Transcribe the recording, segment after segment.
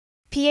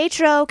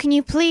Pietro, can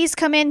you please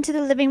come into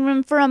the living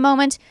room for a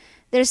moment?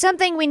 There's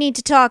something we need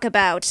to talk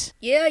about.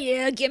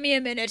 Yeah, give me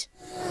a minute.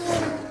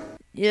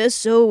 Yes,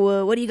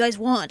 so, what do you guys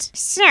want?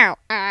 So,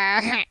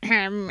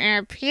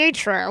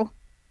 Pietro.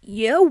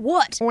 Yeah,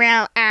 what?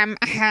 Well, me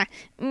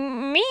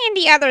and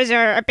the others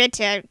are a bit,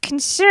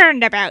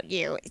 concerned about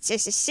you. It's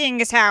just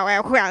seeing as how,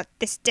 well,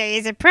 this day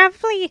is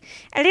probably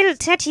a little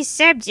touchy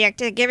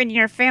subject, given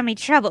your family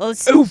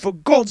troubles. Oh, for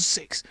God's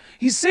sakes!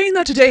 He's saying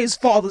that today is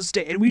Father's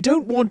Day, and we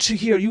don't want to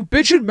hear you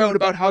bitch and moan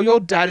about how your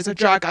dad is a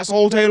jackass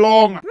all day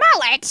long.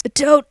 Mullet!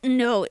 Don't,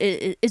 no,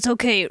 it's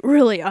okay,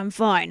 really, I'm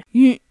fine.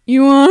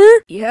 You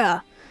are?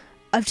 Yeah.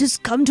 I've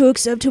just come to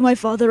accept who my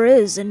father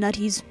is, and that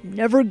he's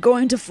never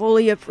going to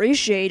fully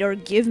appreciate or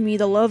give me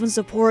the love and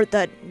support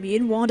that me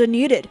and Wanda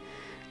needed.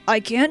 I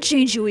can't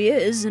change who he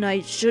is, and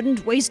I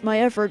shouldn't waste my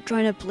effort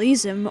trying to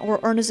please him or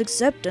earn his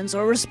acceptance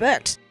or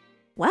respect.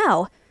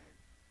 Wow.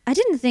 I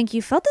didn't think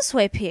you felt this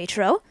way,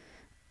 Pietro.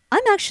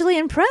 I'm actually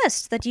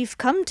impressed that you've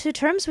come to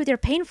terms with your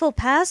painful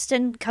past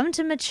and come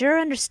to mature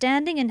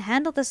understanding and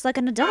handle this like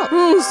an adult.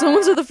 Oh,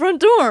 someone's at the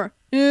front door.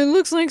 It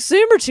looks like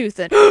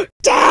Sabretooth.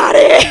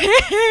 Daddy!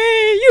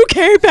 You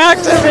came back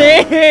to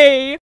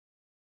me!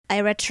 I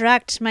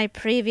retract my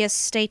previous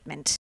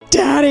statement.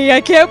 Daddy,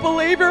 I can't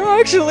believe you're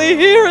actually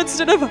here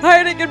instead of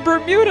hiding in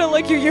Bermuda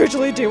like you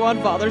usually do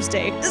on Father's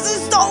Day. This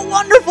is so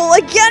wonderful,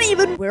 I can't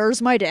even—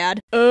 Where's my dad?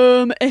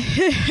 Well,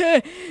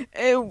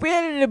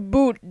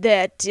 about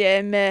that,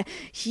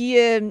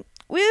 he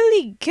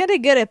kinda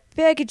got a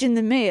package in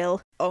the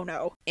mail. Oh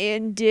no.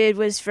 And it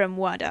was from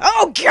Wanda.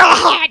 Oh,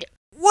 God!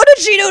 What did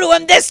she do to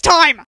him this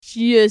time?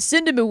 She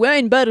sent him a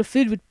wine bottle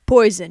filled with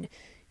poison.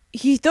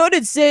 He thought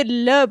it said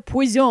La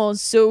Poison,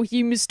 so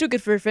he mistook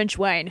it for French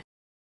wine.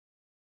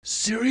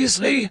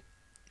 Seriously?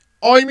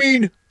 I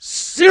mean,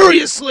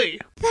 seriously!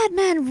 That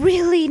man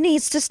really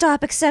needs to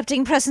stop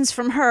accepting presents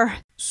from her.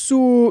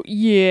 So,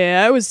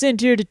 yeah, I was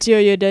sent here to tell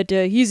you that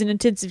he's in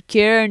intensive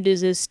care and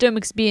his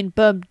stomach's being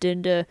pumped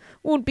and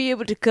won't be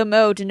able to come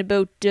out in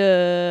about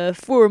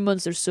 4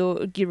 months or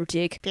so, give or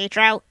take.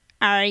 Pietro,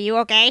 are you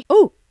okay?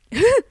 Oh,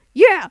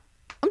 yeah,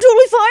 I'm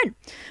totally fine.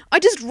 I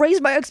just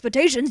raised my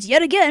expectations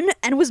yet again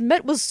and was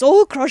met with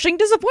soul-crushing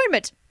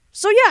disappointment.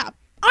 So yeah,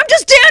 I'm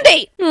just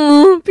dandy!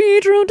 Oh,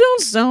 Pietro, don't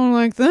sound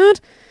like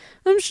that.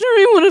 I'm sure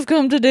he would have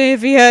come today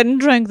if he hadn't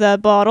drank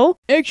that bottle.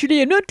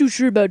 Actually, I'm not too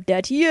sure about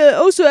that. He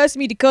also asked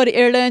me to call the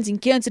airlines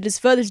and cancel his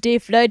Father's Day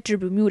flight to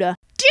Bermuda.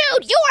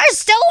 Dude, you are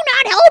so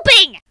not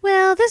helping!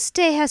 Well, this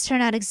day has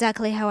turned out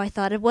exactly how I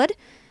thought it would.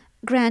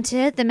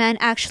 Granted, the man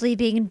actually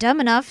being dumb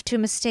enough to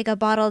mistake a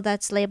bottle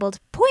that's labeled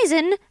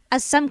poison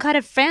as some kind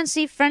of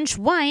fancy French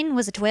wine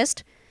was a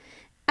twist.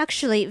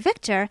 Actually,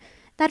 Victor,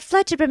 that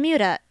flight to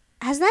Bermuda,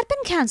 has that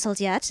been cancelled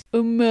yet?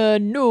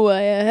 No,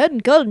 I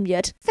hadn't called him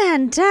yet.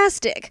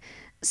 Fantastic!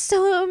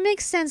 So it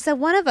makes sense that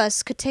one of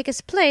us could take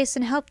his place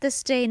and help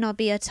this day not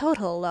be a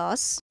total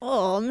loss.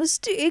 Oh,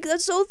 Mystique,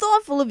 that's so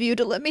thoughtful of you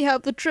to let me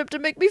have the trip to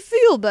make me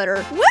feel better.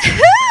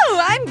 Woohoo!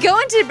 I'm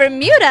going to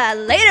Bermuda!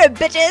 Later,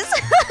 bitches!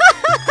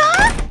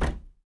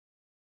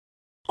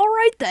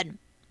 Alright then.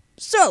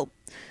 So,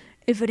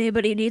 if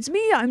anybody needs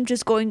me, I'm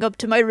just going up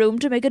to my room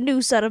to make a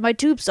noose out of my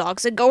tube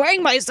socks and go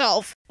hang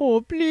myself. Oh,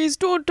 please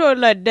don't talk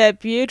like that,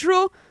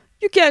 Pietro.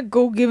 You can't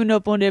go giving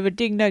up on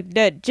everything like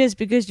that just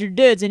because your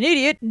dad's an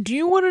idiot. Do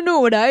you want to know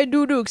what I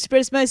do to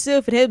express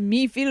myself and help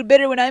me feel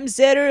better when I'm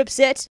sad or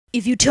upset?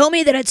 If you tell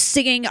me that it's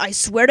singing, I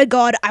swear to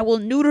God, I will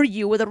neuter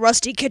you with a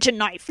rusty kitchen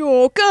knife.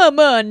 Oh, come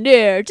on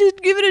there. Just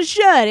give it a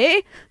shot,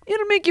 eh?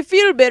 It'll make you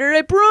feel better,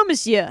 I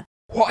promise you.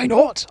 Why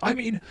not? I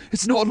mean,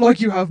 it's not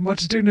like you have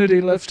much dignity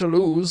left to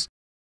lose.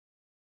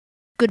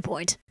 Good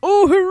point.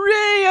 Oh,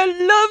 hooray! I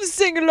love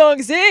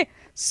sing-alongs, eh?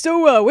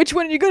 So, which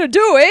one are you gonna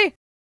do, eh?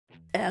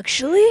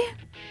 Actually,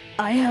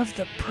 I have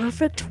the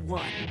perfect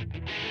one.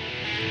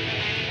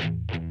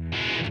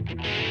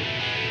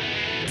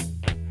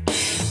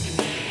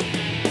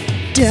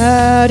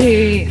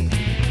 Daddy!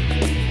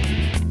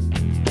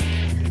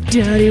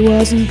 Daddy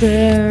wasn't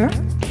there.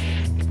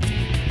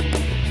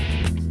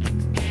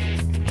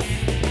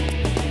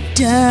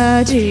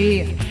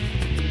 Daddy!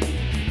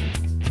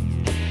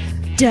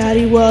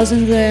 Daddy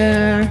wasn't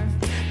there.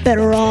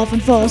 Better off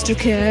in foster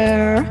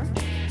care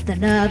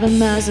than have a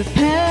massive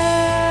parent.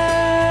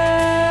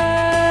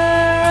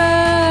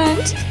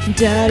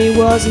 Daddy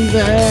wasn't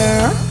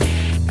there.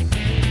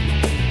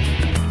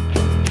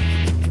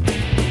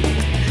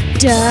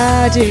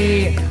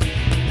 Daddy.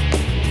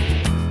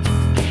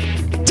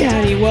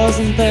 Daddy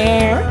wasn't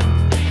there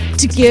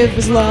to give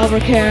his love or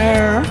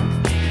care.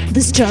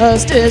 This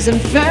just isn't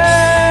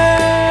fair.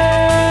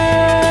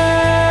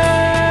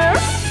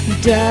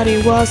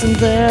 Daddy wasn't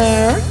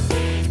there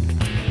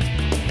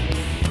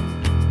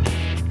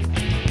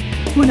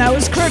when I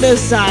was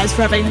criticized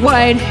for having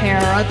white hair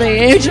at the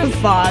age of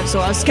 5,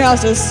 so I was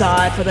cast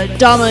aside for the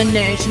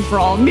domination for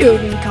all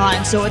mutant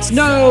kind, so it's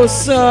no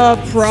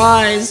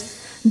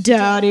surprise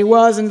Daddy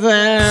wasn't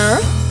there.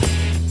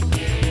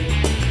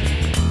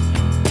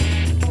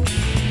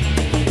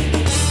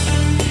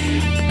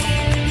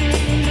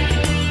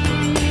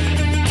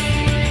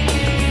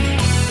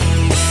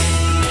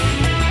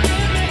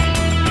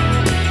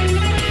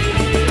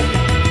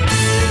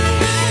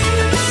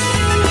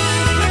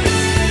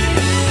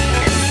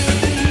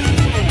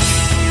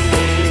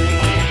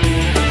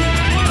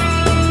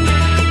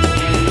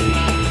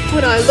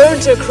 I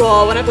learned to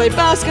crawl, when I played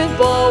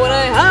basketball, when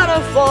I had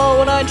a fall,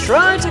 when I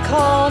tried to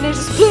call, and he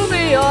just blew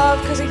me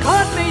off, cause he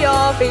cut me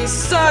off, he's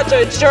such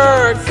a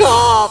jerk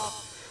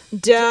off.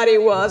 Daddy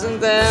wasn't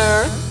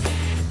there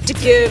to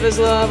give his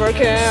love or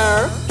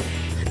care.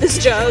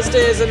 This just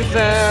isn't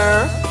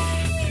fair.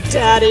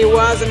 Daddy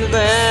wasn't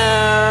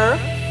there.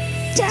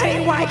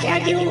 Daddy, why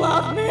can't you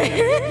love me?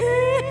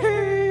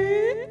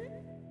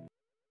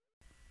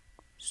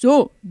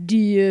 So, do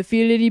you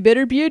feel any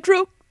better,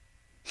 Pietro?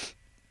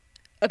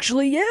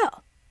 Actually, yeah.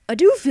 I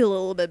do feel a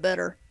little bit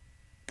better.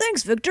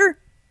 Thanks, Victor.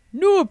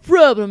 No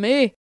problem,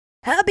 eh?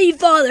 Happy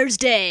Father's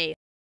Day!